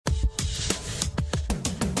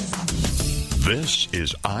This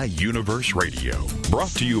is iUniverse Radio,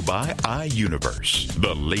 brought to you by iUniverse,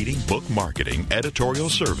 the leading book marketing, editorial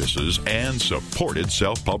services, and supported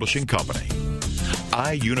self-publishing company.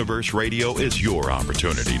 iUniverse Radio is your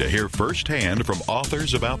opportunity to hear firsthand from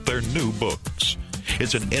authors about their new books.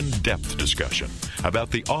 It's an in-depth discussion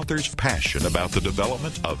about the author's passion about the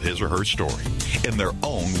development of his or her story in their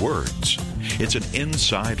own words. It's an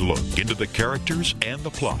inside look into the characters and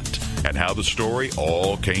the plot and how the story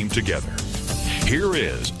all came together. Here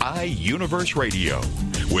is iUniverse Radio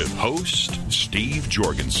with host Steve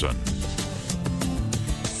Jorgensen.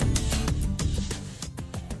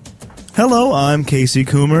 Hello, I'm Casey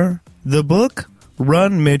Coomer. The book,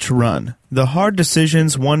 Run, Mitch Run, The Hard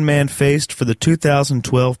Decisions One Man Faced for the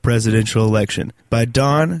 2012 Presidential Election by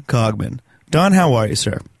Don Cogman. Don, how are you,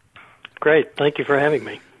 sir? Great. Thank you for having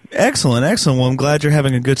me. Excellent, excellent. Well, I'm glad you're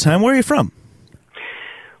having a good time. Where are you from?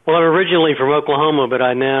 Well, I'm originally from Oklahoma, but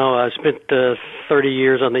I now spent 30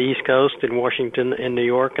 years on the East Coast in Washington and New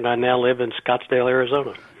York, and I now live in Scottsdale,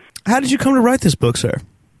 Arizona. How did you come to write this book, sir?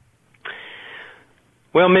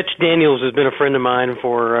 Well, Mitch Daniels has been a friend of mine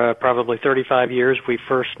for probably 35 years. We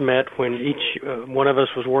first met when each one of us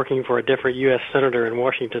was working for a different U.S. senator in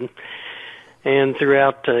Washington. And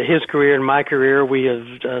throughout his career and my career, we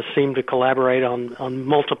have seemed to collaborate on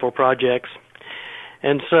multiple projects.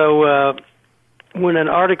 And so when an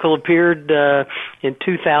article appeared in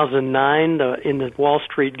 2009 in the Wall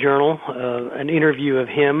Street Journal, an interview of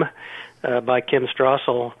him by Kim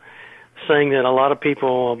Strassel, saying that a lot of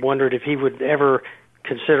people wondered if he would ever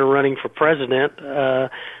consider running for president,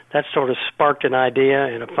 that sort of sparked an idea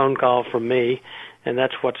and a phone call from me, and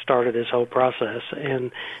that's what started this whole process.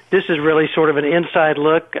 And this is really sort of an inside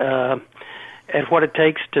look at what it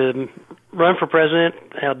takes to run for president,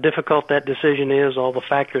 how difficult that decision is, all the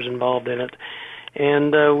factors involved in it.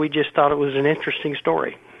 And we just thought it was an interesting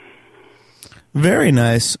story. Very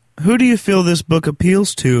nice. Who do you feel this book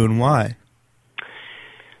appeals to and why?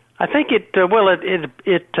 I think it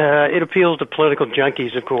appeals to political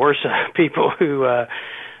junkies, of course, people who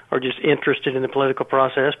are just interested in the political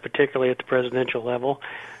process, particularly at the presidential level,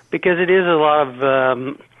 because it is a lot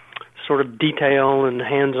of sort of detail and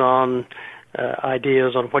hands-on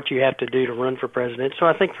ideas on what you have to do to run for president. So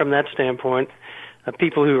I think from that standpoint,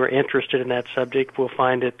 people who are interested in that subject will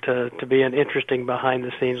find it to be an interesting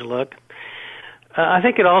behind-the-scenes look. I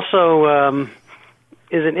think it also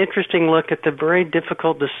is an interesting look at the very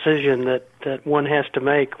difficult decision that one has to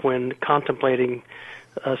make when contemplating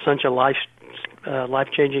such a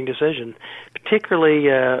life-changing decision, particularly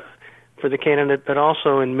for the candidate, but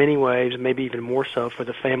also in many ways, maybe even more so for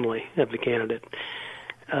the family of the candidate.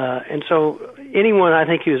 And so anyone, I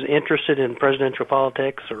think, who's interested in presidential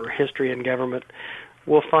politics or history and government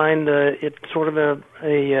will find it sort of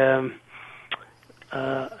a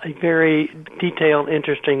very detailed,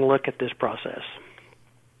 interesting look at this process.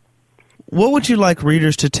 What would you like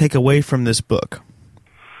readers to take away from this book?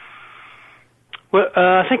 Well,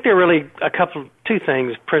 I think there are really two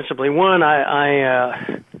things, principally. One,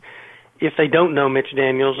 if they don't know Mitch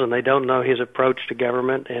Daniels and they don't know his approach to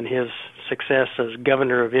government and his success as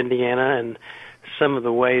governor of Indiana and some of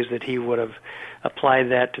the ways that he would have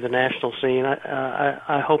applied that to the national scene,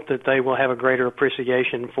 I hope that they will have a greater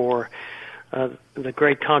appreciation for the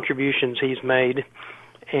great contributions he's made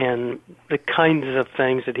and the kinds of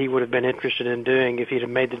things that he would have been interested in doing if he'd have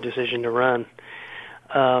made the decision to run.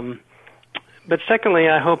 But secondly,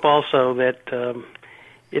 I hope also that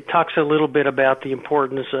it talks a little bit about the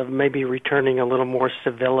importance of maybe returning a little more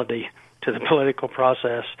civility to the political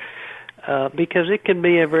process, because it can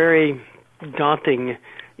be a very daunting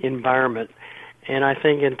environment. And I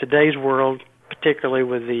think in today's world, particularly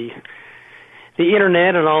with the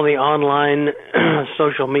Internet and all the online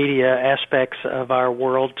social media aspects of our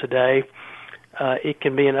world today, it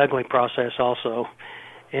can be an ugly process also.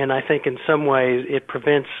 And I think in some ways it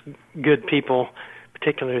prevents good people,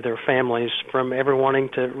 particularly their families, from ever wanting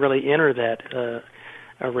to really enter that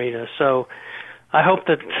arena. So I hope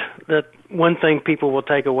that one thing people will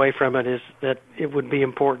take away from it is that it would be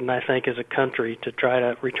important, I think, as a country to try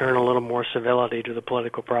to return a little more civility to the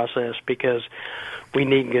political process, because we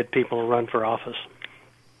need good people to run for office.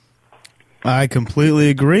 I completely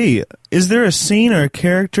agree. Is there a scene or a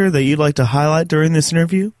character that you'd like to highlight during this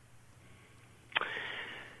interview?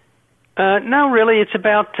 No, really. It's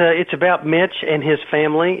about Mitch and his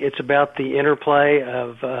family. It's about the interplay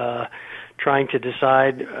of trying to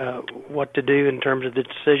decide what to do in terms of the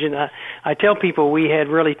decision. I tell people we had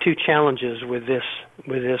really two challenges with this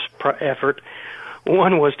effort.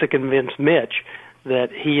 One was to convince Mitch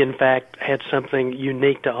that he, in fact, had something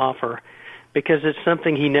unique to offer, because it's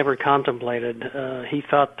something he never contemplated. He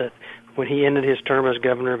thought that when he ended his term as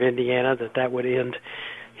governor of Indiana, that would end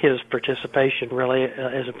his participation really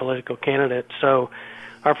as a political candidate. So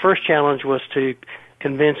our first challenge was to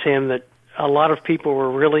convince him that a lot of people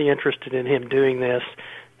were really interested in him doing this,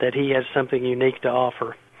 that he has something unique to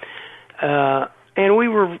offer. And we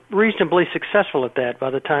were reasonably successful at that. By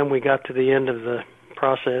the time we got to the end of the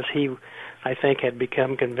process, he, I think, had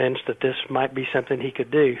become convinced that this might be something he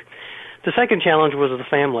could do. The second challenge was the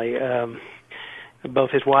family,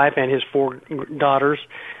 both his wife and his 4 daughters.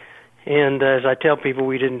 And as I tell people,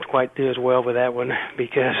 we didn't quite do as well with that one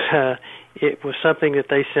because it was something that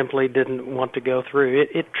they simply didn't want to go through.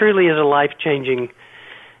 It truly is a life-changing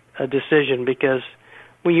decision because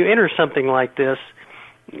when you enter something like this,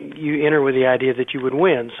 you enter with the idea that you would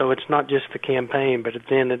win. So it's not just the campaign, but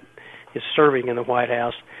then it is serving in the White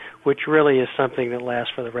House, which really is something that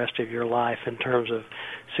lasts for the rest of your life in terms of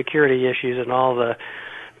security issues and all the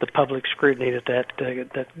public scrutiny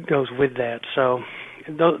that goes with that. So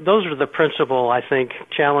those are the principal, I think,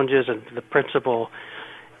 challenges and the principal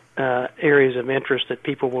areas of interest that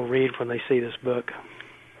people will read when they see this book.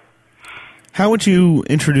 How would you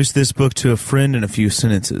introduce this book to a friend in a few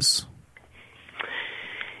sentences?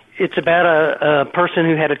 It's about a person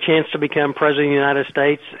who had a chance to become president of the United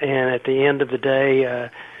States, and at the end of the day,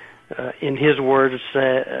 in his words,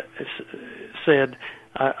 said,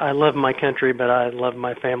 I love my country, but I love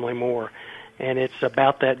my family more. And it's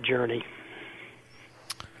about that journey.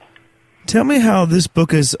 Tell me how this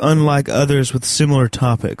book is unlike others with similar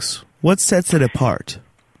topics. What sets it apart?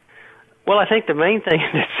 Well, I think the main thing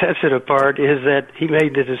that sets it apart is that he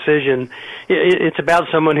made the decision. It's about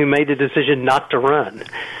someone who made the decision not to run.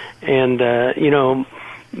 And,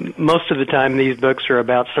 most of the time these books are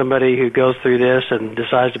about somebody who goes through this and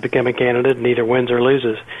decides to become a candidate and either wins or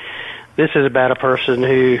loses. This is about a person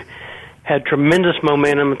who had tremendous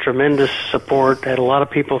momentum, tremendous support, had a lot of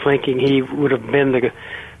people thinking he would have been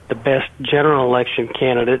the best general election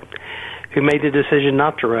candidate, who made the decision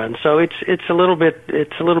not to run. So it's a little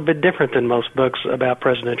bit different than most books about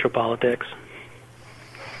presidential politics.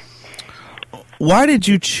 Why did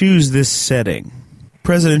you choose this setting,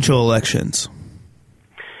 presidential elections?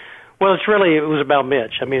 Well, it was about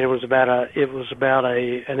Mitch. I mean, it was about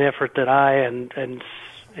an effort that I and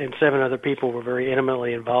 7 other people were very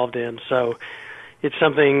intimately involved in. So it's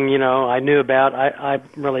something, I knew about. I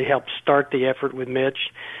really helped start the effort with Mitch.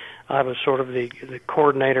 I was sort of the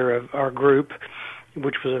coordinator of our group,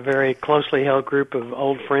 which was a very closely held group of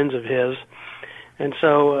old friends of his. And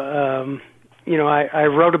so, I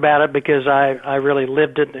wrote about it because I really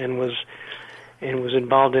lived it and was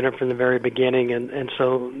involved in it from the very beginning, and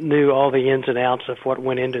so knew all the ins and outs of what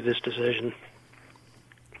went into this decision.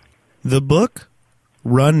 The book,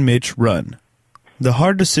 Run, Mitch, Run. The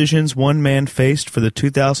hard decisions one man faced for the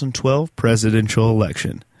 2012 presidential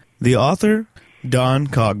election. The author, Dan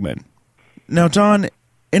Cogman. Now, Don,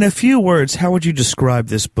 in a few words, how would you describe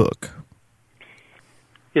this book?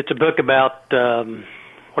 It's a book about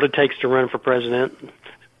what it takes to run for president,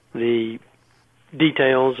 the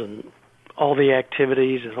details and all the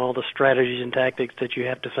activities and all the strategies and tactics that you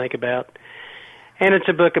have to think about. And it's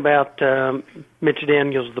a book about Mitch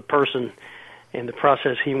Daniels, the person, and the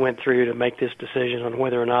process he went through to make this decision on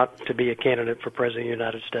whether or not to be a candidate for president of the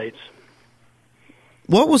United States.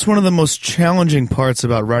 What was one of the most challenging parts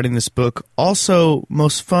about writing this book, also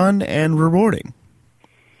most fun and rewarding?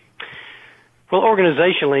 Well,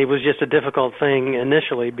 organizationally, it was just a difficult thing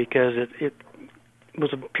initially because it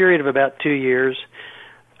was a period of about 2 years,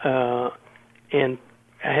 and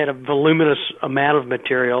I had a voluminous amount of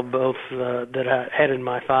material, both that I had in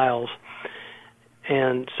my files.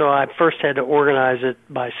 And so I first had to organize it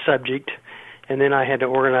by subject, and then I had to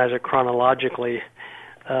organize it chronologically.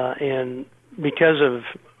 And because of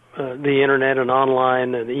the Internet and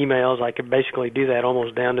online and emails, I could basically do that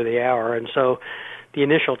almost down to the hour. And so the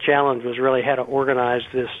initial challenge was really how to organize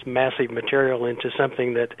this massive material into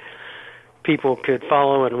something that people could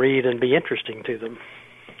follow and read and be interesting to them.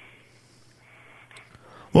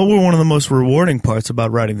 What were one of the most rewarding parts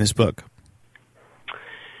about writing this book?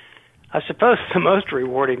 I suppose the most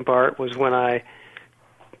rewarding part was when I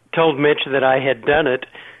told Mitch that I had done it,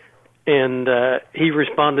 and he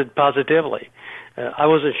responded positively. I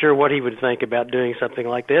wasn't sure what he would think about doing something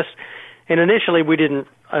like this, and initially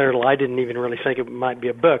I didn't even really think it might be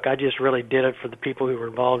a book. I just really did it for the people who were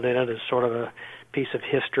involved in it as sort of a piece of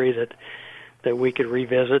history that we could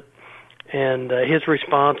revisit. And his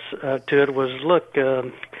response to it was, look,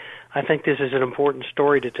 I think this is an important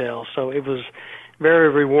story to tell. So it was very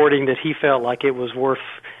rewarding that he felt like it was worth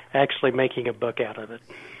actually making a book out of it.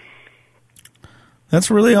 That's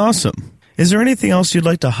really awesome. Is there anything else you'd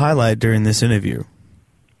like to highlight during this interview?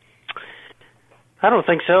 I don't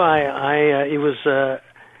think so. It was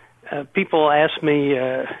people ask me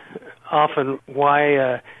often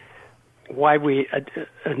why we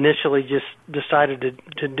initially just decided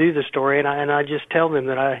to do the story, and I just tell them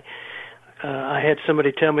that I had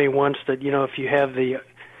somebody tell me once that, if you have the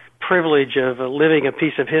privilege of living a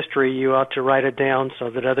piece of history, you ought to write it down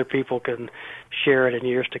so that other people can share it in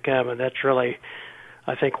years to come. And that's really,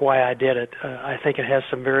 I think, why I did it. I think it has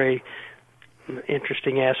some very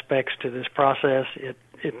interesting aspects to this process.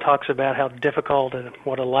 It talks about how difficult and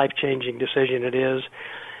what a life-changing decision it is.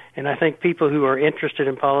 And I think people who are interested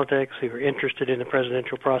in politics, who are interested in the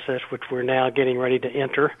presidential process, which we're now getting ready to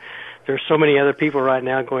enter, there's so many other people right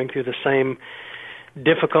now going through the same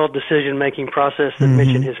difficult decision-making process that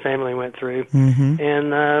Mitch and his family went through.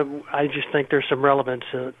 And I just think there's some relevance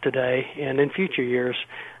today and in future years,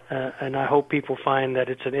 and I hope people find that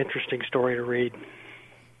it's an interesting story to read.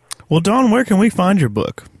 Well, Don, where can we find your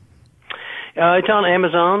book? It's on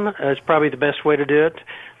Amazon. It's probably the best way to do it.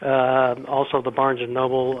 Also the Barnes &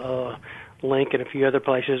 Noble link and a few other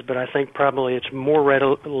places, but I think probably it's more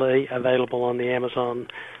readily available on the Amazon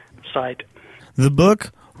site. The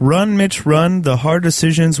book, Run, Mitch, Run, The Hard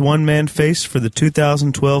Decisions One Man Faced for the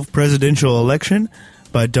 2012 Presidential Election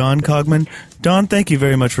by Don Cogman. Don, thank you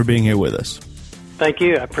very much for being here with us. Thank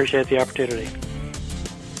you. I appreciate the opportunity.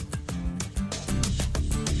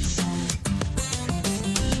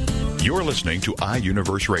 You're listening to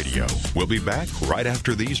iUniverse Radio. We'll be back right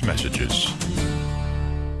after these messages.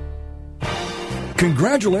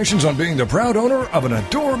 Congratulations on being the proud owner of an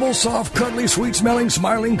adorable, soft, cuddly, sweet-smelling,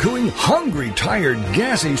 smiling, cooing, hungry, tired,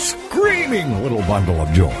 gassy, screaming little bundle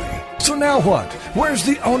of joy. So now what? Where's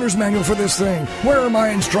the owner's manual for this thing? Where are my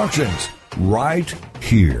instructions? Right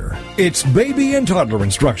here. It's Baby and Toddler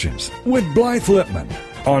Instructions with Blythe Lipman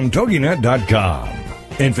on TogiNet.com.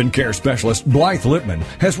 Infant care specialist Blythe Lipman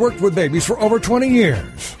has worked with babies for over 20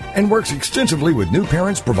 years and works extensively with new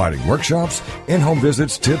parents, providing workshops, in-home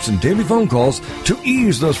visits, tips, and daily phone calls to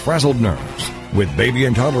ease those frazzled nerves. With Baby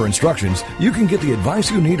and Toddler Instructions, you can get the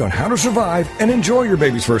advice you need on how to survive and enjoy your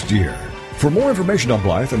baby's first year. For more information on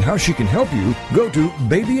Blythe and how she can help you, go to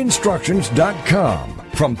babyinstructions.com.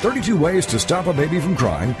 From 32 ways to stop a baby from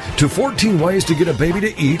crying to 14 ways to get a baby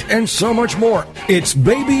to eat and so much more. It's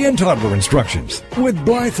Baby and Toddler Instructions with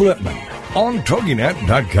Blythe Lipman on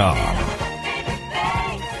TogiNet.com.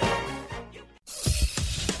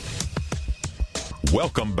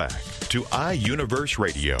 Welcome back to iUniverse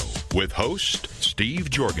Radio with host Steve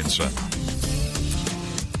Jorgensen.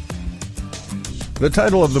 The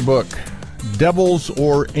title of the book, Devils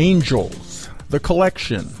or Angels, the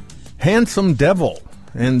collection, Handsome Devil.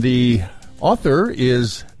 And the author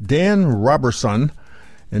is Dan Roberson,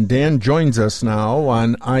 and Dan joins us now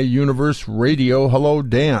on iUniverse Radio. Hello,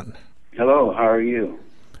 Dan. Hello, how are you?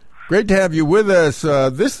 Great to have you with us.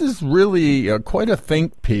 This is really quite a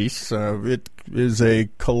think piece. It is a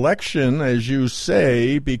collection, as you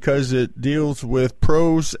say, because it deals with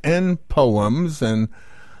prose and poems, and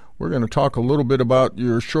we're going to talk a little bit about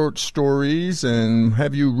your short stories and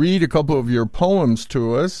have you read a couple of your poems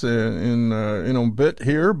to us in a bit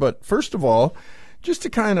here. But first of all, just to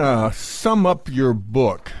kind of sum up your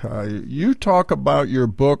book, you talk about your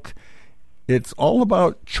book, it's all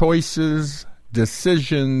about choices,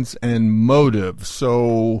 decisions, and motives.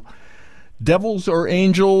 So devils or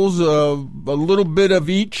angels, a little bit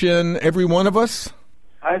of each in every one of us?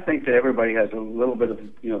 I think that everybody has a little bit of,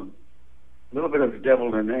 a little bit of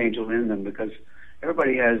devil and angel in them, because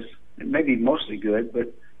everybody has, it may be mostly good,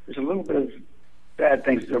 but there's a little bit of bad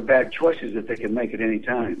things or bad choices that they can make at any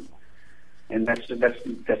time. And that's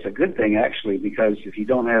a good thing, actually, because if you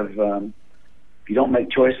don't have, if you don't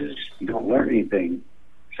make choices, you don't learn anything.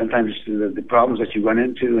 Sometimes the problems that you run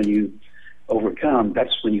into and you overcome,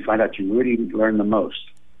 that's when you find out you really learn the most.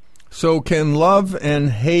 So can love and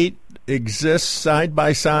hate exist side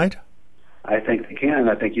by side? I think they can.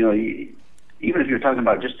 I think, even if you're talking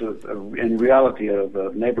about just in reality of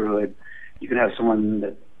a neighborhood, you can have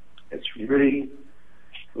someone that's really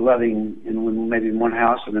loving in maybe in one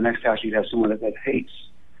house, and the next house you'd have someone that hates,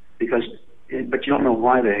 but you don't know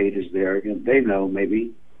why the hate is there. They know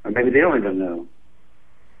maybe, or maybe they don't even know.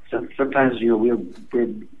 Sometimes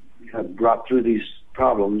we're brought through these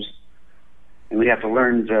problems, and we have to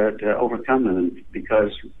learn to overcome them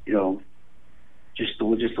because just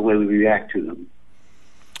the way we react to them.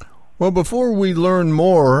 Well, before we learn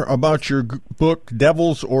more about your book,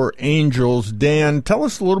 Devils or Angels, Dan, tell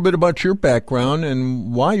us a little bit about your background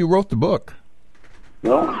and why you wrote the book.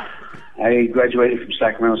 Well, I graduated from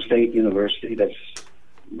Sacramento State University. That's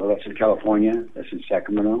in California. That's in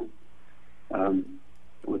Sacramento.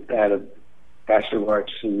 With that, a Bachelor of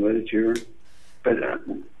Arts in Literature, But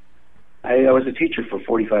I was a teacher for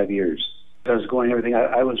 45 years. I was going everything.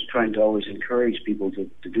 I was trying to always encourage people to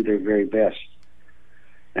do their very best.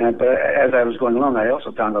 But as I was going along, I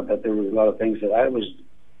also found out that there were a lot of things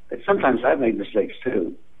that sometimes I made mistakes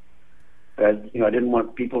too. But I didn't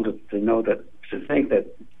want people to think that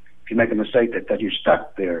if you make a mistake that you're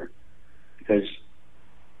stuck there, because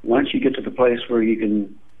once you get to the place where you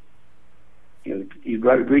can, you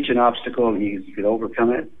reach an obstacle and you can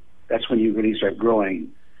overcome it, that's when you really start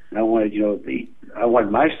growing. And I wanted, I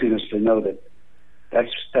wanted my students to know that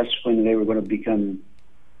that's when they were going to become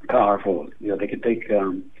powerful. They could take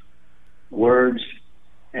words,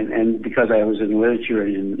 and because I was in literature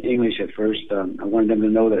and in English at first, I wanted them to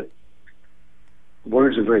know that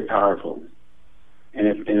words are very powerful. And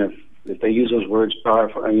if they use those words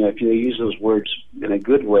powerful, if they use those words in a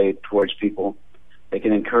good way towards people, they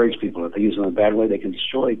can encourage people. If they use them in a bad way, they can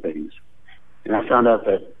destroy things. And I found out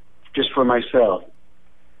that just for myself,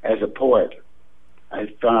 as a poet, I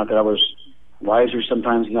found out that I was wiser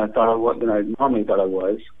sometimes than I normally thought I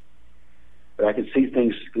was. But I could see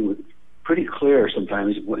things pretty clear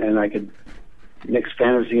sometimes, and I could mix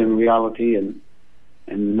fantasy and reality and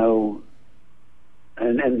know.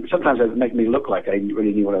 And sometimes it would make me look like I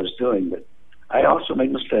really knew what I was doing. But I also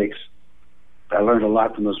made mistakes. I learned a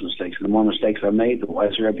lot from those mistakes. And the more mistakes I made, the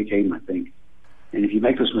wiser I became, I think. And if you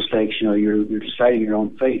make those mistakes, you're deciding your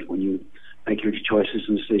own fate when you make your choices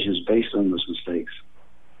and decisions based on those mistakes.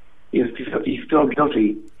 If you feel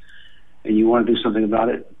guilty and you want to do something about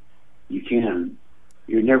it, you can.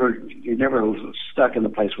 You're never stuck in the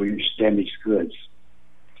place where you're just damaged goods.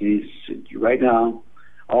 Right now,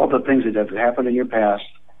 all the things that have happened in your past,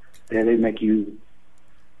 they make you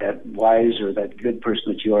that wise or that good person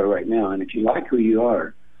that you are right now. And if you like who you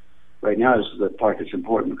are, right now is the part that's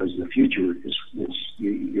important, because the future is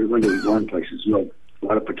you're going to be going places. You have a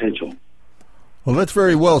lot of potential. Well, that's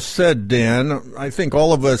very well said, Dan. I think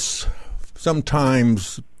all of us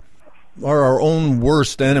sometimes are our own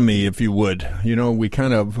worst enemy, if you would. We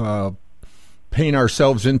kind of paint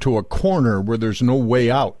ourselves into a corner where there's no way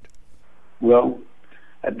out. Well,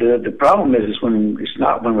 the problem is when it's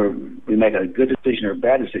not when we make a good decision or a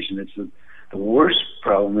bad decision. It's the worst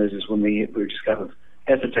problem is when we're just kind of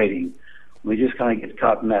hesitating. We just kind of get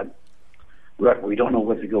caught in that rut where we don't know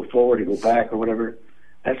whether to go forward or go back or whatever.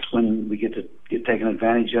 That's when we get taken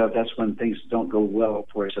advantage of. That's when things don't go well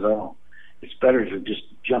for us at all. It's better to just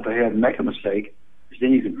jump ahead and make a mistake, because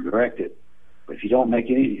then you can correct it. But if you don't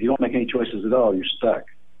make any choices at all, you're stuck.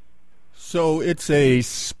 So it's a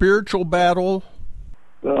spiritual battle.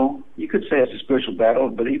 Well, you could say it's a spiritual battle,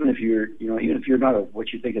 but even if you're not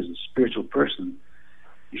what you think is a spiritual person,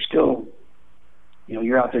 you're still,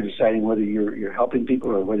 you're out there deciding whether you're helping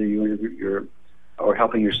people or whether you're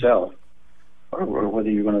helping yourself, or whether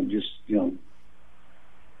you're going to just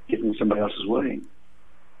get in somebody else's way.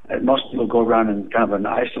 And most people go around in kind of an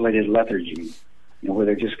isolated lethargy, where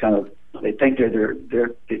they're just kind of they think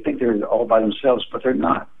they're all by themselves, but they're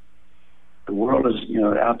not. The world is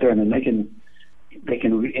out there, and then they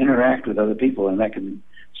can interact with other people, and that can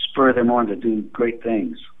spur them on to do great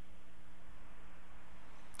things.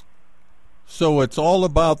 So it's all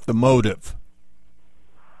about the motive.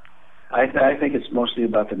 I think it's mostly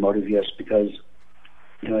about the motive, yes, because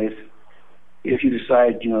if you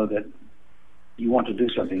decide that you want to do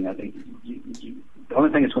something, I think the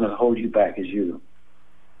only thing that's going to hold you back is you.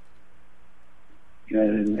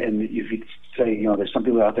 And if you say there's some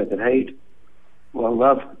people out there that hate, well,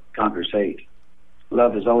 love conquers hate.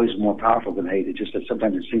 Love is always more powerful than hate. It's just that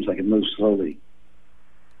sometimes it seems like it moves slowly.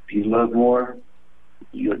 If you love more,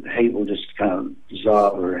 hate will just kind of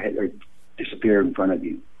dissolve or disappear in front of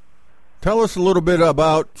you. Tell us a little bit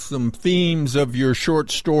about some themes of your short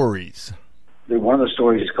stories. One of the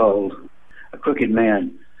stories is called A Crooked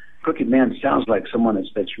Man. Crooked man sounds like someone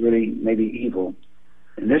that's really maybe evil.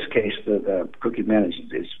 In this case, the crooked man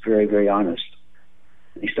is very, very honest.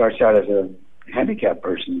 He starts out as a handicapped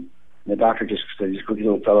person. And the doctor just says he's a crooked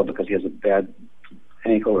little fellow because he has a bad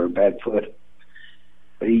ankle or a bad foot.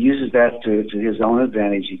 But he uses that to his own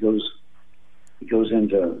advantage. He goes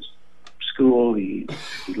into school. He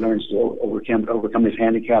learns to overcome his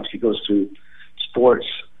handicaps. He goes to sports,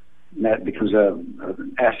 and that becomes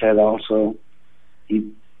an asset also.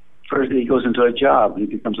 He goes into a job. He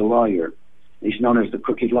becomes a lawyer. He's known as the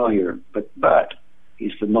crooked lawyer, but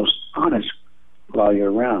he's the most honest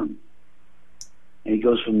lawyer around. And he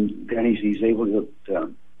goes from then he's able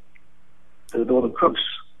to all the crooks.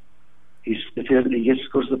 He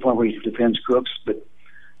goes to the point where he defends crooks, but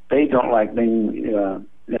they don't like being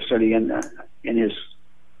necessarily in his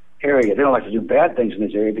area. They don't like to do bad things in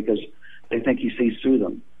his area because they think he sees through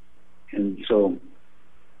them. And so,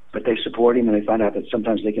 but they support him, and they find out that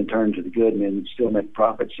sometimes they can turn to the good and still make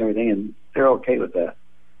profits and everything, and they're okay with that.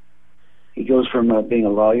 He goes from being a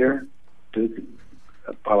lawyer to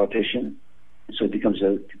a politician, and so he becomes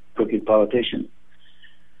a crooked politician.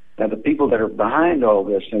 Now, the people that are behind all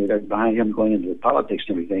this, and that are behind him going into the politics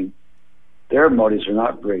and everything, their motives are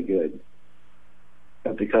not very good.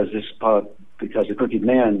 But because the crooked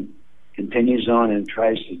man continues on and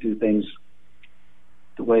tries to do things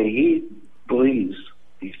the way he believes,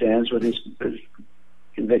 he stands with his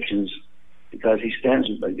convictions. Because he stands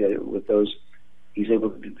with those, he's able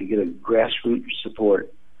to get a grassroots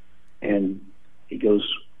support, and he goes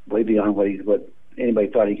way beyond what anybody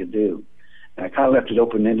thought he could do. And I kind of left it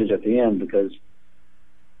open-ended at the end because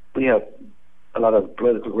we have a lot of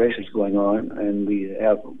political races going on, and we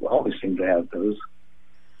always seem to have those.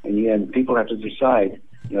 And people have to decide,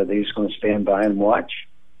 are they just going to stand by and watch?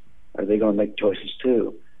 Or are they going to make choices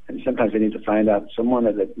too? And sometimes they need to find out someone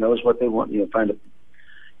that knows what they want, find a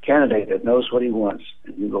candidate that knows what he wants,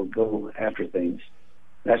 and you go after things.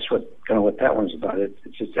 That's what that one's about.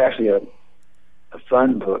 It's actually a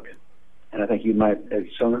fun book, and I think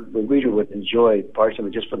the reader would enjoy parts of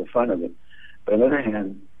it just for the fun of it. But on the other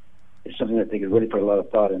hand, it's something that they could really put a lot of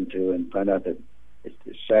thought into and find out that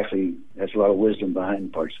it's actually has a lot of wisdom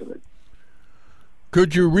behind parts of it.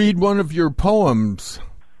 Could you read one of your poems?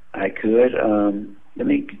 I could. Let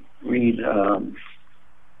me read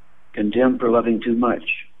Condemned for Loving Too Much.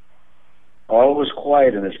 All was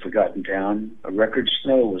quiet in this forgotten town. A record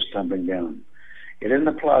snow was tumbling down. Yet in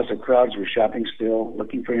the plaza, crowds were shopping still,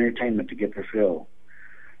 looking for entertainment to get their fill.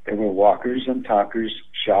 There were walkers and talkers,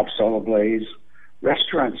 shops all ablaze,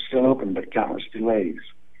 restaurants still open but countless delays.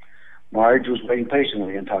 Marge was waiting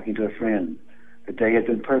patiently and talking to a friend. The day had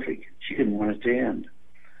been perfect. She didn't want it to end.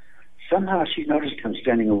 Somehow she noticed him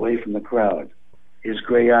standing away from the crowd, his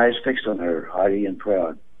gray eyes fixed on her, haughty and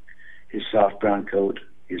proud. His soft brown coat,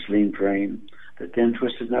 his lean frame, the thin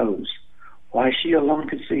twisted nose. Why she alone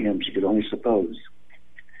could see him, she could only suppose.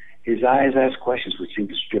 His eyes asked questions which seemed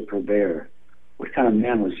to strip her bare. What kind of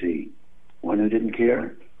man was he? One who didn't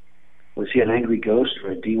care? Was he an angry ghost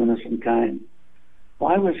or a demon of some kind?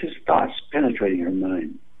 Why was his thoughts penetrating her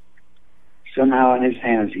mind? Somehow in his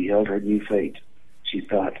hands he held her new fate. She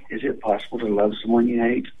thought, is it possible to love someone you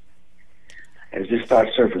hate? As this thought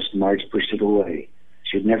surfaced, Marge pushed it away.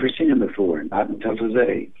 She had never seen him before, not until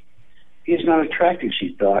today. He is not attractive,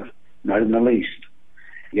 she thought, not in the least.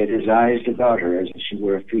 Yet his eyes devoured her as if she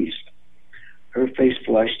were a feast. Her face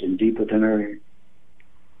flushed, and deep within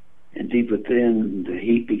the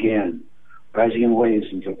heat began, rising in waves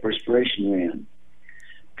until perspiration ran.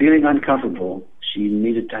 Feeling uncomfortable, she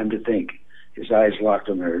needed time to think. His eyes locked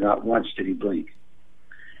on her. Not once did he blink.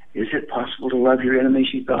 Is it possible to love your enemy,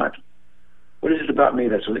 she thought? What is it about me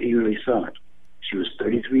that so eagerly sought? She was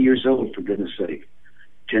 33 years old, for goodness sake.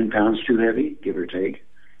 10 pounds too heavy, give or take.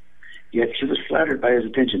 Yet she was flattered by his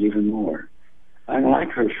attention even more.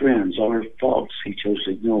 Unlike her friends, all her faults he chose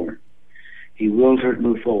to ignore. He willed her to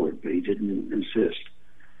move forward, but he didn't insist.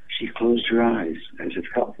 She closed her eyes, as if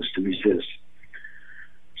helpless to resist.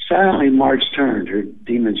 Silently, Marge turned, her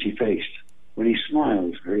demon she faced. When he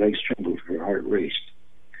smiled, her legs trembled, her heart raced.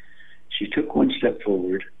 She took one step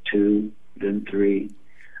forward, 2, then 3,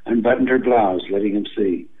 unbuttoned her blouse, letting him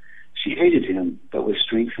see. She hated him, but with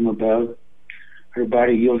strength from above, her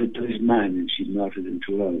body yielded to his mind, and she melted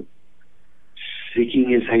into love. Seeking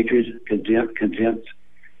his hatred, contempt,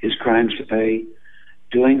 his crimes to pay,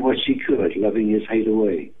 doing what she could, loving his hate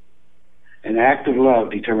away. An act of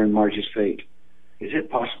love determined Marge's fate. Is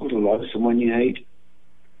it possible to love someone you hate?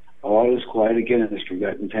 All is quiet again in this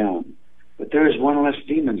forgotten town, but there is one less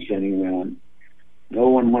demon standing around. No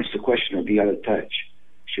one wants to question or be out of touch.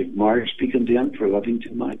 Should Marge be condemned for loving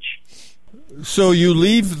too much? So you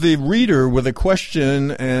leave the reader with a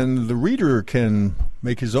question, and the reader can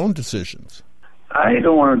make his own decisions. I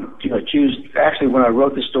don't want to choose. Actually, when I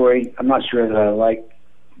wrote the story, I'm not sure that I liked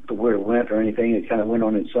the where it went or anything. It kind of went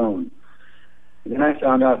on its own. And then I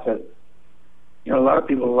found out that a lot of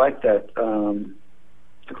people like that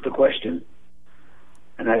the question,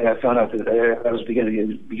 and I found out that was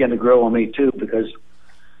began to grow on me too, because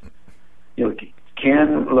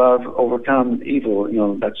can love overcome evil?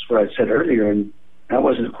 That's what I said earlier, and I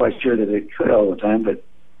wasn't quite sure that it could all the time, but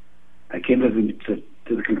I came to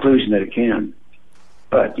the conclusion that it can.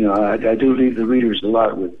 But I do leave the readers a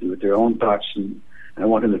lot with their own thoughts, and I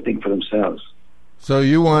want them to think for themselves. So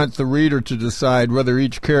you want the reader to decide whether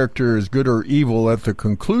each character is good or evil at the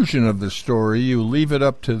conclusion of the story. You leave it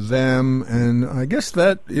up to them, and I guess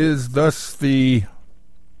that is thus the,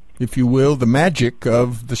 if you will, the magic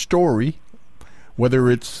of the story. whether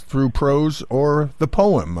it's through prose or the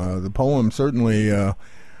poem. The poem certainly, a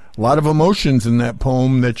lot of emotions in that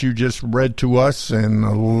poem that you just read to us, and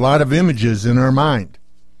a lot of images in our mind.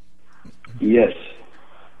 Yes.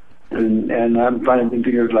 And I'm finding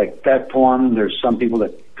figures like that poem, there's some people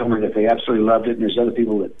that told me that they absolutely loved it, and there's other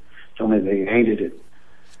people that told me they hated it.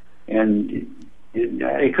 And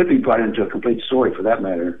it could be brought into a complete story for that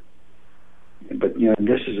matter. But,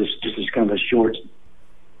 this is just kind of a short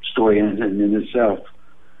story in itself.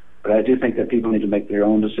 But I do think that people need to make their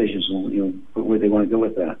own decisions on, where they want to go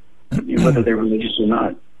with that, whether they're religious or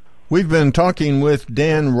not. We've been talking with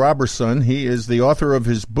Dan Roberson. He is the author of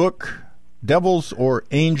his book, Devils or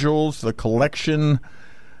Angels, the collection.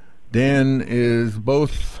 Dan is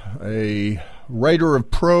both a writer of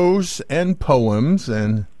prose and poems,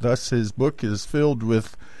 and thus his book is filled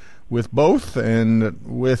with both, and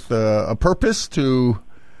with a purpose to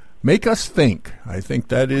make us think. I think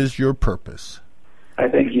that is your purpose. I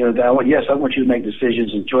think, that, yes, I want you to make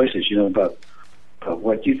decisions and choices, about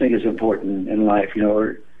what you think is important in life,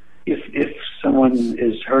 or if someone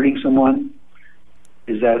is hurting someone,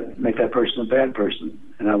 does that make that person a bad person?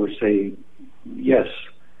 And I would say, yes.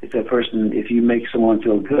 If you make someone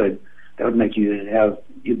feel good, that would make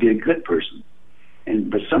you'd be a good person.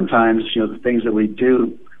 But sometimes, the things that we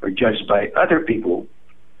do are judged by other people,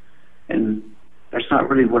 and that's not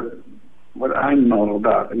really what I'm all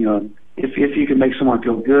about. If you can make someone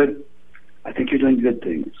feel good, I think you're doing good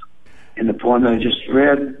things. In the poem that I just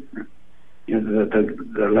read,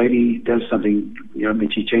 the lady does something.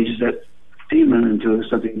 She changes that demon into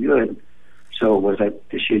something good. So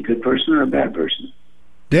is she a good person or a bad person?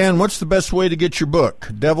 Dan, what's the best way to get your book,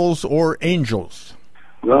 Devils or Angels?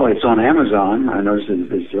 Well, it's on Amazon. I noticed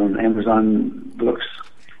it's on Amazon Books.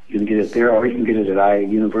 You can get it there, or you can get it at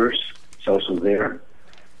iUniverse. It's also there.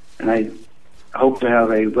 And I hope to have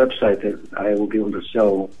a website that I will be able to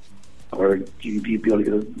sell, or you'll be able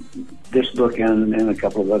to get this book and a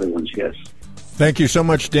couple of other ones, yes. Thank you so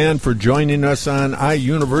much, Dan, for joining us on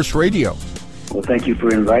iUniverse Radio. Well, thank you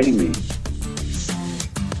for inviting me.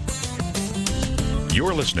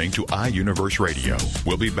 You're listening to iUniverse Radio.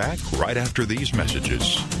 We'll be back right after these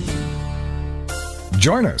messages.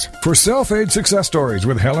 Join us for Self-Aid Success Stories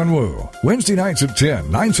with Helen Wu, Wednesday nights at 10,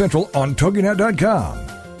 9 Central on TogiNet.com.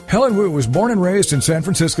 Helen Wu was born and raised in San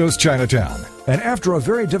Francisco's Chinatown, and after a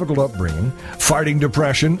very difficult upbringing, fighting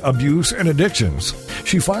depression, abuse, and addictions,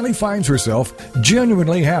 she finally finds herself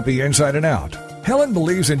genuinely happy inside and out. Helen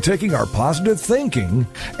believes in taking our positive thinking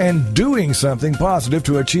and doing something positive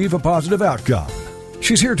to achieve a positive outcome.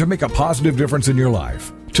 She's here to make a positive difference in your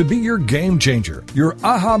life, to be your game changer, your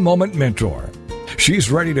aha moment mentor.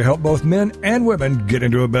 She's ready to help both men and women get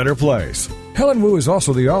into a better place. Helen Wu is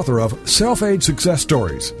also the author of Self-Aid Success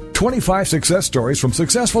Stories, 25 success stories from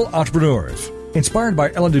successful entrepreneurs. Inspired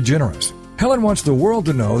by Ellen DeGeneres, Helen wants the world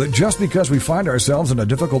to know that just because we find ourselves in a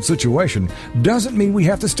difficult situation doesn't mean we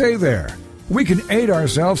have to stay there. We can aid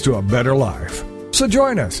ourselves to a better life. So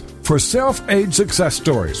join us for Self-Aid Success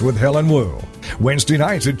Stories with Helen Wu, Wednesday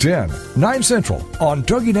nights at 10, 9 Central on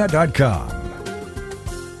TogiNet.com.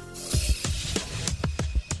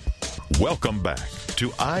 Welcome back to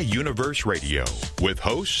iUniverse Radio with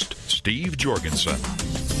host Steve Jorgensen.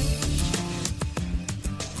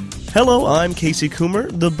 Hello, I'm Casey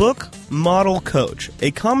Coomer. The book, Model Coach,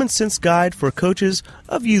 a common sense guide for coaches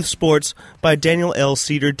of youth sports by Daniel L.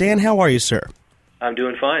 Sedor. Dan, how are you, sir? I'm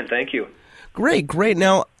doing fine, thank you. Great.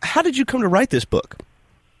 Now, how did you come to write this book?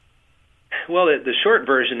 Well, the short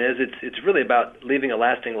version is it's really about leaving a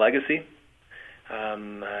lasting legacy.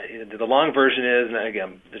 The long version is, and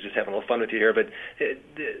again, I'm just having a little fun with you here, but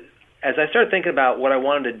as I started thinking about what I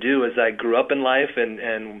wanted to do as I grew up in life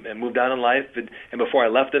and moved on in life, and before I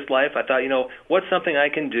left this life, I thought, what's something I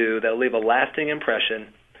can do that will leave a lasting impression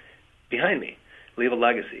behind me, leave a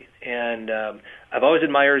legacy. And I've always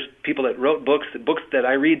admired people that wrote books that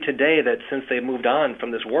I read today that since they moved on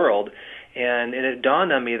from this world, and it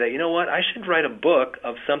dawned on me that, I should write a book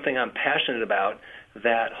of something I'm passionate about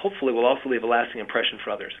that hopefully will also leave a lasting impression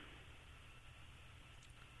for others.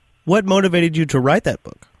 What motivated you to write that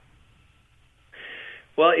book?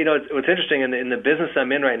 Well, what's interesting in the business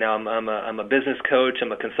I'm in right now. I'm a business coach.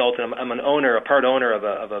 I'm a consultant. I'm an owner, a part owner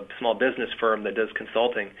of a small business firm that does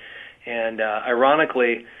consulting. And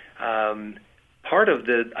ironically, part of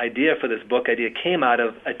the idea for this book idea came out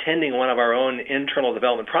of attending one of our own internal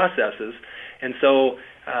development processes. And so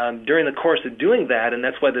during the course of doing that, and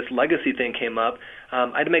that's why this legacy thing came up,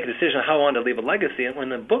 I had to make a decision on how I wanted to leave a legacy. And when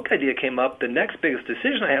the book idea came up, the next biggest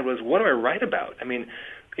decision I had was, what do I write about? I mean,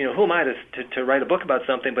 who am I to write a book about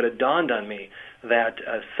something? But it dawned on me that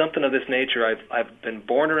something of this nature, I've been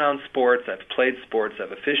born around sports, I've played sports,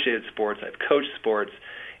 I've officiated sports, I've coached sports,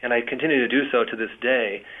 and I continue to do so to this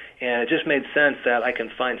day. And it just made sense that I can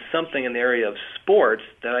find something in the area of sports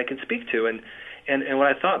that I can speak to. And what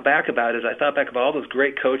I thought back about is I thought back about all those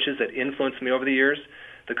great coaches that influenced me over the years,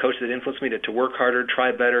 the coaches that influenced me to work harder,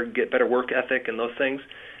 try better, get better work ethic and those things.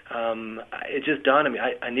 It just dawned on me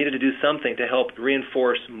I needed to do something to help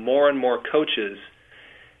reinforce more and more coaches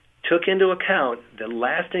took into account the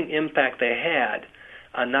lasting impact they had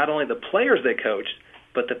on not only the players they coached,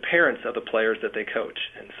 but the parents of the players that they coach.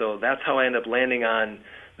 And so that's how I ended up landing on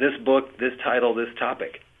this book, this title, this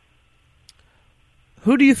topic.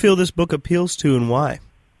 Who do you feel this book appeals to and why?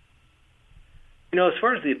 As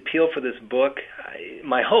far as the appeal for this book,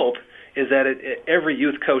 my hope is that every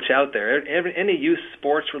youth coach out there, any youth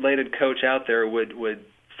sports-related coach out there would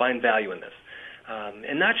find value in this.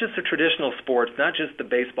 And not just the traditional sports, not just the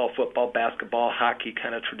baseball, football, basketball, hockey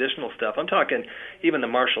kind of traditional stuff. I'm talking even the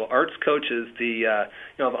martial arts coaches,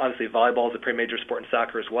 obviously volleyball is a pretty major sport in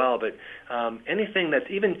soccer as well, but anything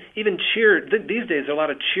that's even cheer. These days there are a lot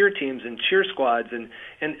of cheer teams and cheer squads,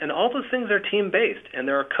 and all those things are team-based. And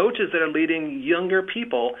there are coaches that are leading younger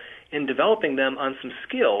people in developing them on some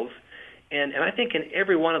skills. And I think in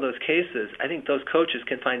every one of those cases, I think those coaches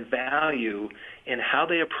can find value in how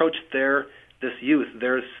they approach this youth,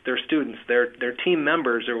 their students, their team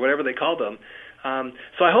members, or whatever they call them.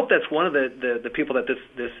 So I hope that's one of the people that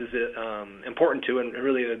this is important to, and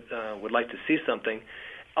really would like to see something.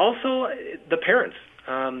 Also, the parents.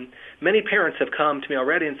 Many parents have come to me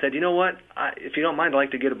already and said, you know what, if you don't mind, I'd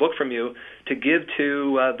like to get a book from you to give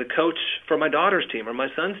to the coach for my daughter's team or my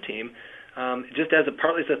son's team, just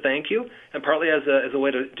partly as a thank you, and partly as a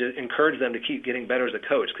way to encourage them to keep getting better as a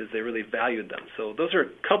coach because they really valued them. So those are a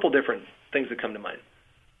couple different things that come to mind.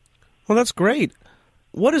 Well, that's great.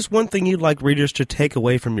 What is one thing you'd like readers to take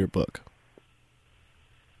away from your book?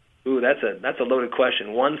 Ooh, that's a loaded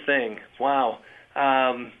question. One thing. Wow.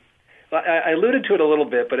 I alluded to it a little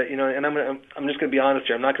bit, but and I'm just going to be honest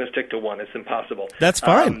here. I'm not going to stick to one. It's impossible. That's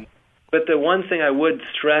fine. But the one thing I would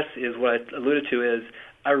stress is what I alluded to is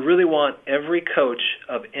I really want every coach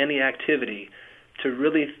of any activity to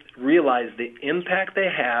really realize the impact they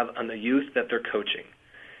have on the youth that they're coaching,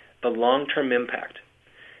 the long-term impact.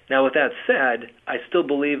 Now, with that said, I still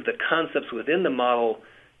believe the concepts within the Model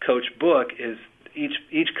Coach book is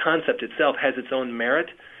each concept itself has its own merit.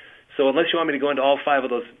 So unless you want me to go into all 5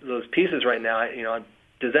 of those pieces right now,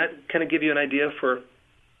 does that kind of give you an idea for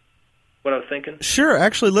what I was thinking? Sure.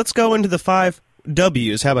 Actually, let's go into the 5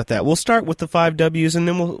 W's. How about that? We'll start with the 5 W's, and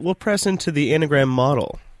then we'll press into the Enneagram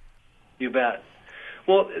model. You bet.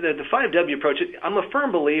 Well, the 5W approach, I'm a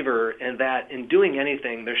firm believer in that in doing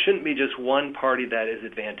anything, there shouldn't be just one party that is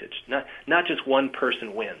advantaged. Not just one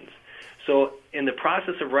person wins. So in the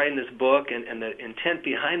process of writing this book and the intent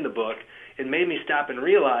behind the book, it made me stop and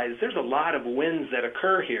realize there's a lot of wins that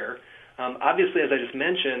occur here. Obviously, as I just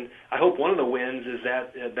mentioned, I hope one of the wins is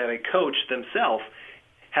that a coach themselves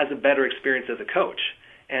has a better experience as a coach.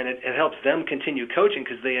 And it helps them continue coaching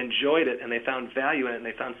because they enjoyed it and they found value in it and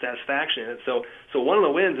they found satisfaction in it. So one of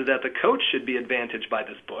the wins is that the coach should be advantaged by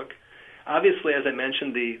this book. Obviously, as I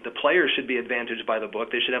mentioned, the players should be advantaged by the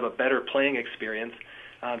book. They should have a better playing experience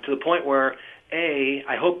to the point where, A,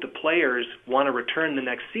 I hope the players want to return the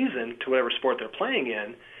next season to whatever sport they're playing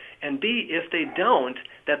in, and B, if they don't,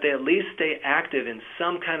 that they at least stay active in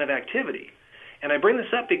some kind of activity. And I bring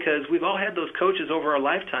this up because we've all had those coaches over our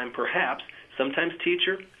lifetime, perhaps, sometimes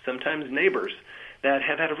teacher, sometimes neighbors, that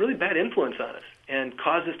have had a really bad influence on us and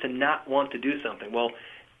caused us to not want to do something. Well,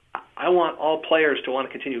 I want all players to want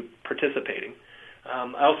to continue participating.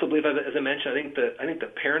 I also believe, as I mentioned, I think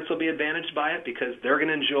the parents will be advantaged by it because they're going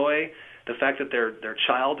to enjoy the fact that their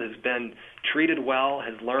child has been treated well,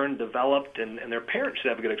 has learned, developed, and their parents should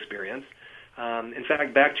have a good experience. In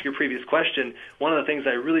fact, back to your previous question, one of the things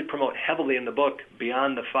I really promote heavily in the book,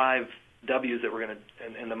 beyond the 5 W's that we're going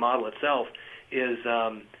to, and the model itself, is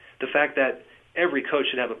the fact that every coach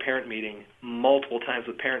should have a parent meeting multiple times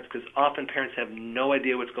with parents because often parents have no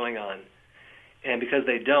idea what's going on. And because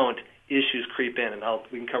they don't, issues creep in, and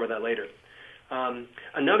we can cover that later.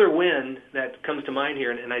 Another win that comes to mind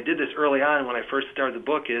here, and I did this early on when I first started the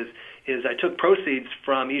book, is I took proceeds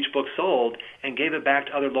from each book sold and gave it back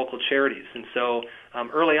to other local charities. And so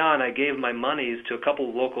early on, I gave my monies to a couple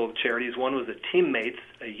of local charities. One was the Teammates,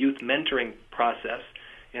 a youth mentoring process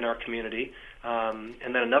in our community.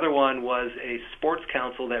 And then another one was a sports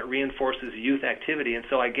council that reinforces youth activity. And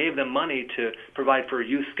so I gave them money to provide for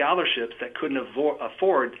youth scholarships that couldn't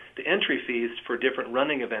afford the entry fees for different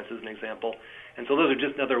running events, as an example. And so those are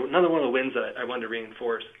just another one of the wins that I wanted to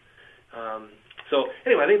reinforce. So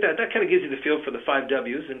anyway, I think that kind of gives you the feel for the 5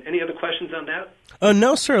 W's. And any other questions on that?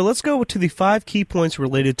 No, sir. Let's go to the 5 key points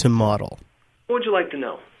related to model. What would you like to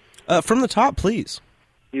know? From the top, please.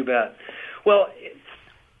 You bet. Well,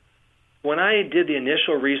 when I did the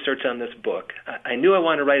initial research on this book, I knew I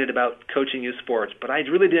wanted to write it about coaching youth sports, but I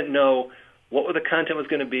really didn't know what the content was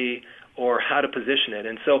going to be or how to position it.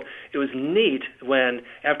 And so it was neat when,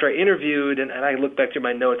 after I interviewed, and I look back through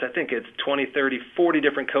my notes, I think it's 20, 30, 40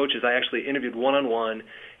 different coaches I actually interviewed one-on-one,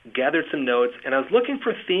 gathered some notes, and I was looking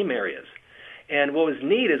for theme areas. And what was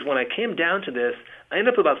neat is when I came down to this, I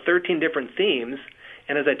ended up with about 13 different themes.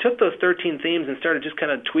 And as I took those 13 themes and started just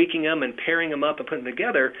kind of tweaking them and pairing them up and putting them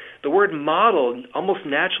together, the word model almost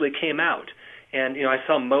naturally came out. And, I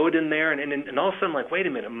saw mode in there, and all of a sudden, like, wait a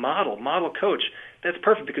minute, model coach. That's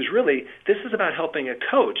perfect, because really, this is about helping a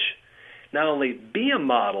coach not only be a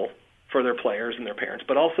model for their players and their parents,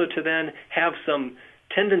 but also to then have some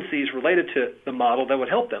tendencies related to the model that would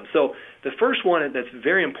help them. So the first one that's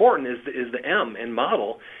very important is the M in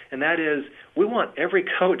model, and that is we want every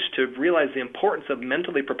coach to realize the importance of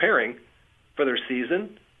mentally preparing for their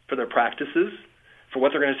season, for their practices, for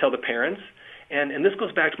what they're going to tell the parents. And this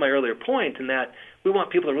goes back to my earlier point in that we want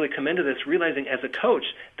people to really come into this realizing as a coach,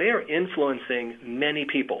 they are influencing many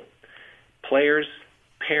people, players,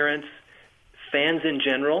 parents, fans in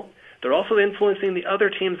general. They're also influencing the other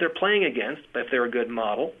teams they're playing against if they're a good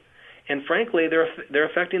model. And frankly, they're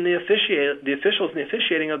affecting the officials and the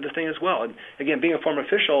officiating of the thing as well. And again, being a former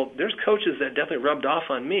official, there's coaches that definitely rubbed off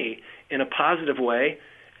on me in a positive way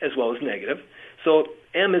as well as negative. So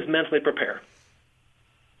M is mentally prepare.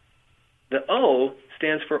 The O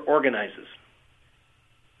stands for organizes.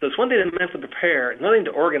 So it's one thing to mentally prepare, another thing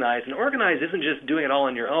to organize. And organize isn't just doing it all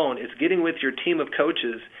on your own. It's getting with your team of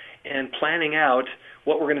coaches and planning out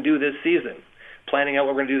what we're going to do this season, planning out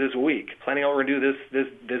what we're going to do this week, planning out what we're going to do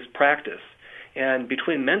this practice. And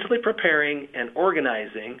between mentally preparing and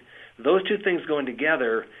organizing, those two things going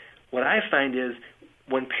together, what I find is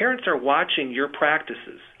when parents are watching your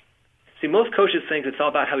practices, see, most coaches think it's all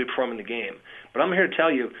about how we perform in the game. But I'm here to tell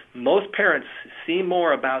you, most parents see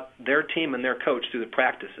more about their team and their coach through the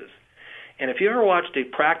practices. And if you ever watched a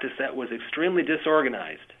practice that was extremely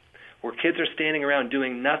disorganized, where kids are standing around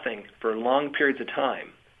doing nothing for long periods of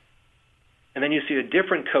time, and then you see a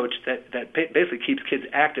different coach that basically keeps kids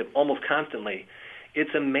active almost constantly,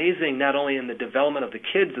 it's amazing not only in the development of the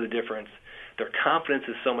kids the difference, their confidence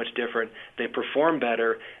is so much different. They perform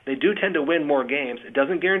better. They do tend to win more games. It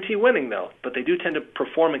doesn't guarantee winning, though, but they do tend to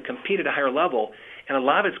perform and compete at a higher level, and a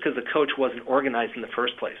lot of it's because the coach wasn't organized in the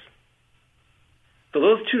first place. So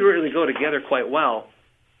those two really go together quite well.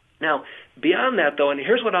 Now, beyond that, though, and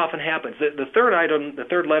here's what often happens. The third item, the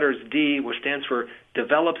third letter is D, which stands for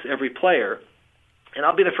develops every player, and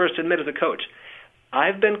I'll be the first to admit as a coach,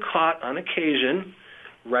 I've been caught on occasion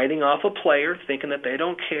writing off a player, thinking that they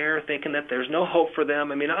don't care, thinking that there's no hope for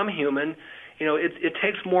them. I mean, I'm human. It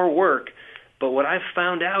takes more work. But what I've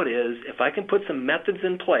found out is if I can put some methods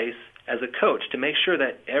in place as a coach to make sure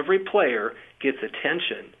that every player gets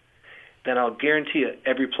attention, then I'll guarantee you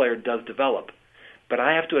every player does develop. But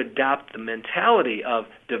I have to adopt the mentality of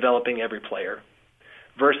developing every player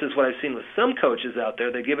versus what I've seen with some coaches out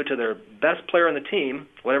there. They give it to their best player on the team,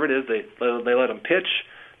 whatever it is. They let them pitch.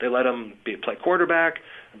 They let them play quarterback.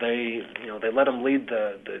 They let them lead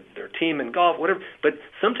their team in golf, whatever. But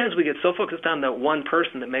sometimes we get so focused on that one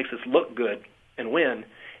person that makes us look good and win,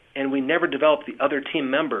 and we never develop the other team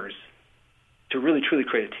members to really truly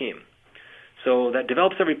create a team. So that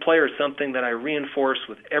develops every player is something that I reinforce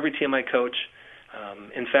with every team I coach.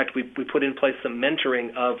 In fact, we put in place some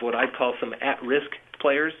mentoring of what I'd call some at-risk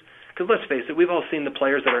players. Because let's face it, we've all seen the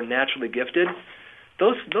players that are naturally gifted.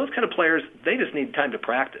 Those kind of players, they just need time to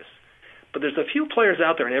practice. But there's a few players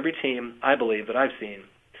out there in every team, I believe, that I've seen,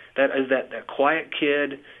 that is that quiet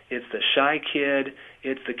kid, it's the shy kid,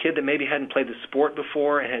 it's the kid that maybe hadn't played the sport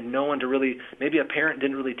before and had no one to really, maybe a parent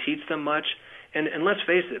didn't really teach them much. And let's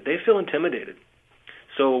face it, they feel intimidated.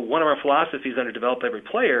 So one of our philosophies under Develop Every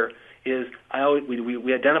Player is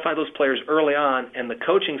we identify those players early on, and the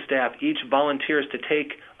coaching staff each volunteers to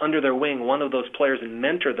take under their wing one of those players and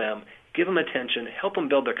mentor them, give them attention, help them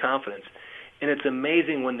build their confidence. And it's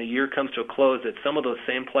amazing when the year comes to a close that some of those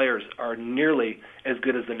same players are nearly as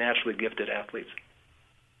good as the naturally gifted athletes.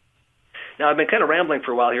 Now, I've been kind of rambling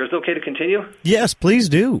for a while here. Is it okay to continue? Yes, please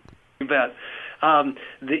do. You bet.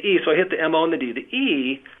 The E, so I hit the M-O and the D. The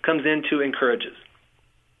E comes into encourages.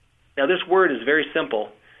 Now, this word is very simple,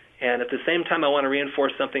 and at the same time I want to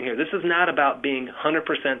reinforce something here. This is not about being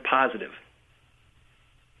 100% positive.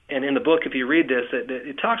 And in the book, if you read this,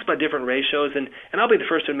 it talks about different ratios. And I'll be the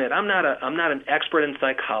first to admit, I'm not an expert in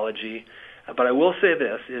psychology, but I will say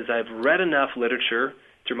this, is I've read enough literature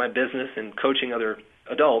through my business and coaching other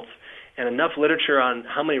adults, and enough literature on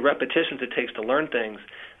how many repetitions it takes to learn things,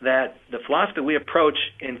 that the philosophy we approach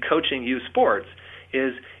in coaching youth sports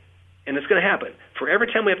is, and it's going to happen, for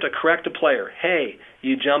every time we have to correct a player, hey,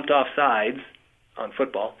 you jumped off sides on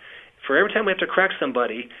football, for every time we have to correct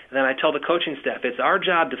somebody, then I tell the coaching staff, it's our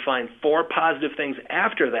job to find 4 positive things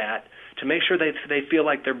after that to make sure they feel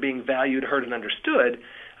like they're being valued, heard, and understood,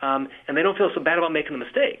 and they don't feel so bad about making the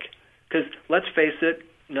mistake. Because let's face it,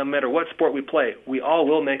 no matter what sport we play, we all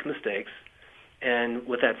will make mistakes. And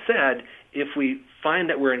with that said, if we find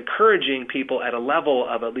that we're encouraging people at a level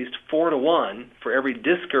of at least 4 to 1 for every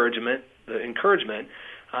discouragement, the encouragement,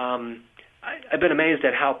 I've been amazed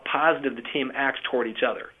at how positive the team acts toward each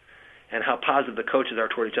other, and how positive the coaches are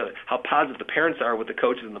toward each other, how positive the parents are with the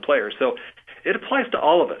coaches and the players. So it applies to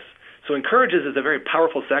all of us. So encourages is a very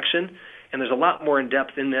powerful section, and there's a lot more in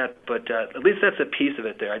depth in that, but at least that's a piece of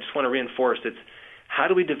it there. I just want to reinforce it's how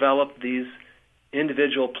do we develop these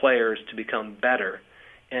individual players to become better?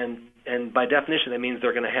 And by definition, that means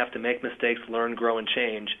they're going to have to make mistakes, learn, grow, and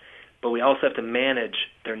change, but we also have to manage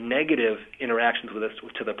their negative interactions with us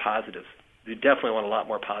to the positives. We definitely want a lot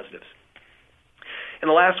more positives. And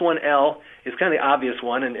the last one, L, is kind of the obvious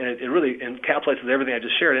one, and it really encapsulates everything I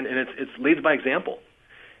just shared, and it leads by example.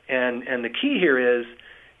 And the key here is,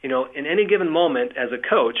 in any given moment as a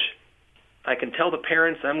coach, I can tell the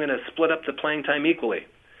parents I'm going to split up the playing time equally.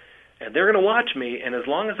 And they're going to watch me, and as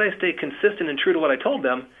long as I stay consistent and true to what I told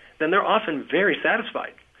them, then they're often very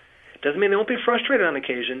satisfied. Doesn't mean they won't be frustrated on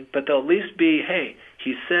occasion, but they'll at least be, hey,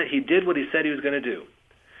 he did what he said he was going to do.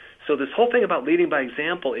 So this whole thing about leading by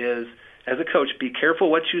example is, as a coach, be careful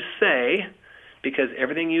what you say, because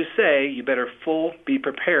everything you say, you better be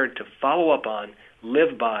prepared to follow up on,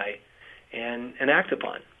 live by, and act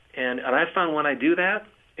upon. And I found when I do that,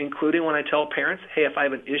 including when I tell parents, hey, if I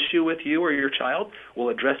have an issue with you or your child, we'll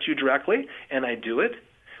address you directly, and I do it.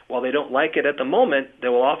 While they don't like it at the moment, they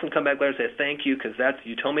will often come back later and say, thank you, because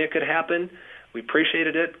you told me it could happen. We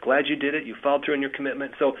appreciated it. Glad you did it. You followed through on your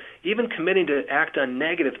commitment. So even committing to act on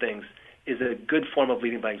negative things is a good form of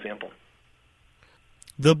leading by example.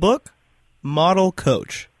 The book, Model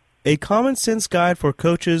Coach, A Common Sense Guide for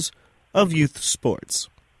Coaches of Youth Sports,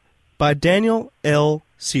 by Daniel L.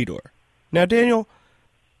 Sedor. Now, Daniel,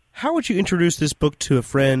 how would you introduce this book to a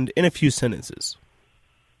friend in a few sentences?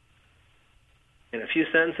 In a few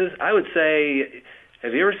sentences, I would say,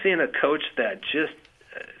 have you ever seen a coach that just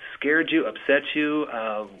scared you, upset you,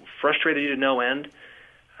 frustrated you to no end?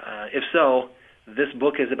 If so, this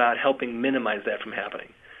book is about helping minimize that from happening.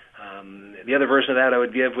 The other version of that I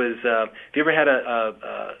would give was, have you ever had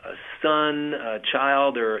a son, a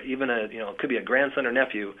child, or even it could be a grandson or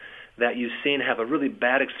nephew that you've seen have a really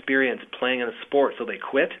bad experience playing in a sport, so they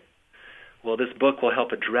quit? Well, this book will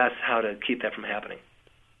help address how to keep that from happening.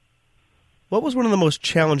 What was one of the most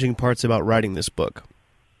challenging parts about writing this book?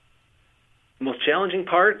 The most challenging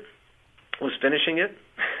part was finishing it.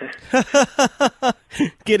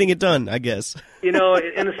 Getting it done, I guess. In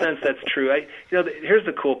a sense, that's true. Here's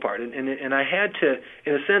the cool part, and I had to,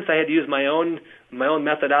 in a sense, I had to use my own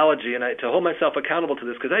methodology and to hold myself accountable to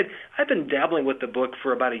this, because I've been dabbling with the book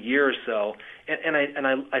for about a year or so,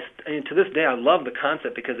 and to this day I love the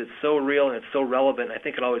concept because it's so real and it's so relevant. I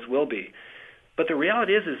think it always will be. But the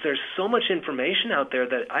reality is there's so much information out there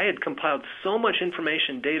that I had compiled so much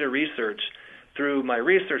information, data research, through my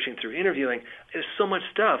researching, through interviewing. There's so much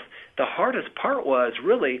stuff. The hardest part was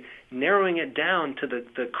really narrowing it down to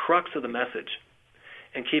the crux of the message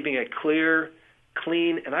and keeping it clear,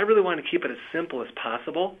 clean, and I really wanted to keep it as simple as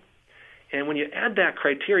possible. And when you add that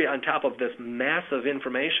criteria on top of this massive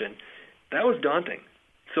information, that was daunting.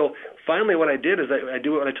 So finally what I did is I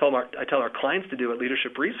do what I tell our clients to do at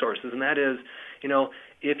Leadership Resources, and that is,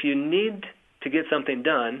 if you need to get something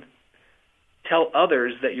done, tell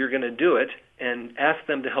others that you're going to do it and ask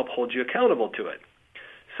them to help hold you accountable to it.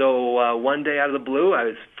 So one day out of the blue, I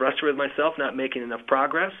was frustrated with myself not making enough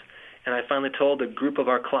progress, and I finally told a group of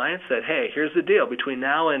our clients that, hey, here's the deal. Between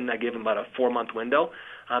now and I gave them about a 4-month window.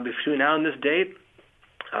 Between now and this date,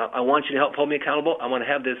 I want you to help hold me accountable. I want to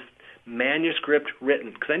have this manuscript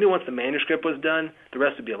written, because I knew once the manuscript was done, the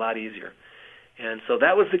rest would be a lot easier. And so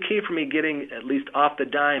that was the key for me, getting at least off the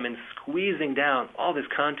dime and squeezing down all this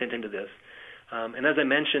content into this. And as I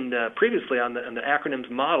mentioned previously on the acronyms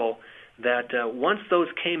model, that once those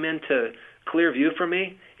came into clear view for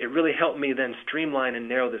me, it really helped me then streamline and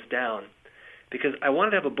narrow this down. Because I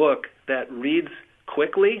wanted to have a book that reads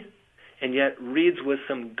quickly and yet reads with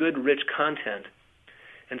some good, rich content.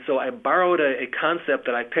 And so I borrowed a concept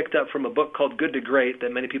that I picked up from a book called Good to Great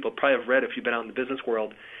that many people probably have read if you've been out in the business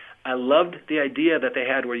world. I loved the idea that they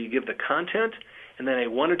had where you give the content and then a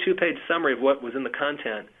 1 or 2 page summary of what was in the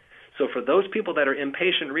content. So for those people that are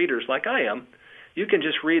impatient readers like I am, you can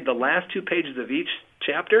just read the last 2 pages of each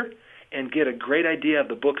chapter and get a great idea of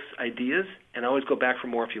the book's ideas, and always go back for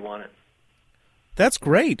more if you want it. That's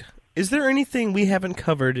great. Is there anything we haven't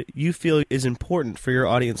covered you feel is important for your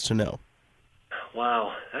audience to know?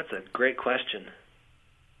 Wow, that's a great question.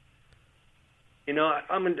 You know,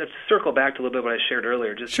 I'm going to circle back to a little bit what I shared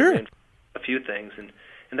earlier, just Sure. a few things, and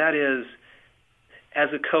that is, as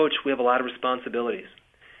a coach, we have a lot of responsibilities.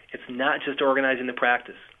 It's not just organizing the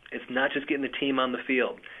practice. It's not just getting the team on the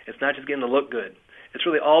field. It's not just getting to look good. It's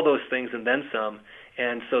really all those things and then some.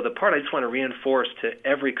 And so the part I just want to reinforce to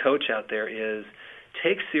every coach out there is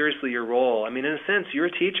take seriously your role. I mean, in a sense, you're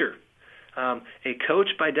a teacher. A coach,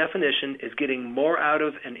 by definition, is getting more out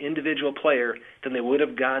of an individual player than they would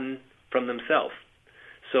have gotten from themselves.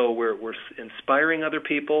 So we're inspiring other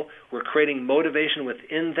people. We're creating motivation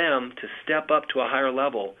within them to step up to a higher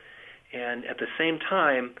level. And at the same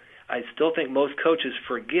time, I still think most coaches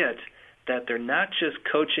forget that they're not just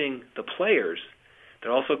coaching the players.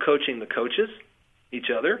 They're also coaching the coaches, each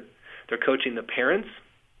other. They're coaching the parents.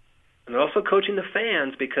 And they're also coaching the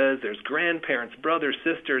fans, because there's grandparents, brothers,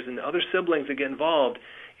 sisters, and other siblings that get involved.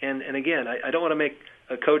 And again, I don't want to make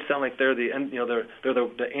a coach sound like they're the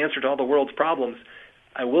answer to all the world's problems.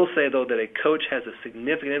 I will say, though, that a coach has a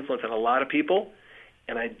significant influence on a lot of people,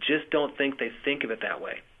 and I just don't think they think of it that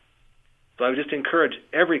way. So I would just encourage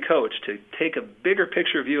every coach to take a bigger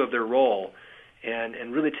picture view of their role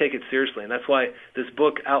and really take it seriously. And that's why this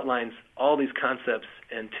book outlines all these concepts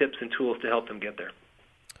and tips and tools to help them get there.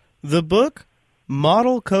 The book,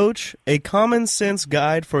 Model Coach, A Common Sense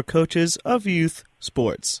Guide for Coaches of Youth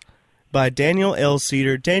Sports, by Daniel L.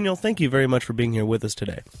 Sedor. Daniel, thank you very much for being here with us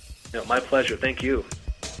today. No, my pleasure. Thank you.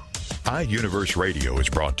 iUniverse Radio is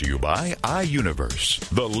brought to you by iUniverse,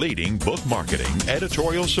 the leading book marketing,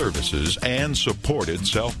 editorial services, and supported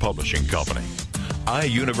self-publishing company.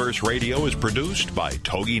 iUniverse Radio is produced by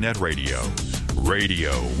TogiNet Radio.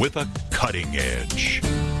 Radio with a cutting edge.